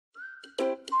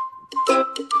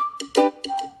Hey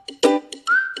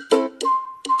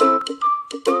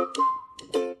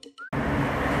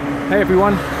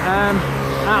everyone,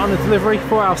 out on a delivery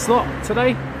 4-hour slot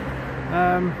today.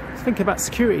 Thinking about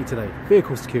security today,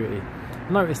 vehicle security.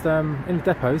 I noticed in the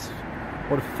depots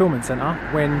or the fulfillment centre,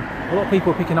 when a lot of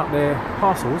people are picking up their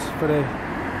parcels for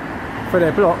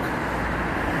their block,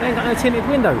 they ain't got no tinted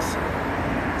windows.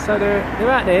 So they're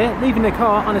out there leaving their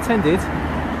car unattended,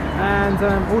 and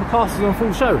all the parcels are on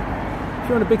full show. If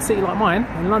you're in a big city like mine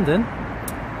in London,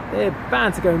 they're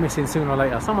bound to go missing sooner or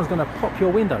later. Someone's going to pop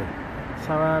your window.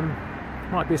 So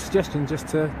might be a suggestion just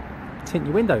to tint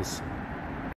your windows.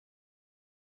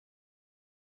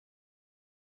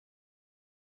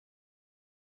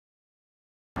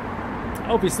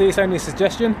 Obviously it's only a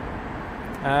suggestion,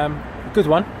 a good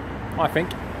one I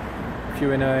think, if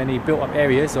you're in any built up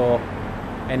areas or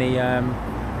any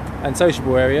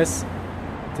unsociable areas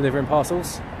delivering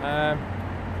parcels.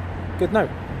 Good note,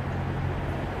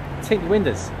 tint your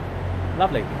windows.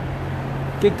 Lovely.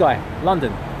 Gig guy,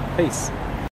 London. Peace.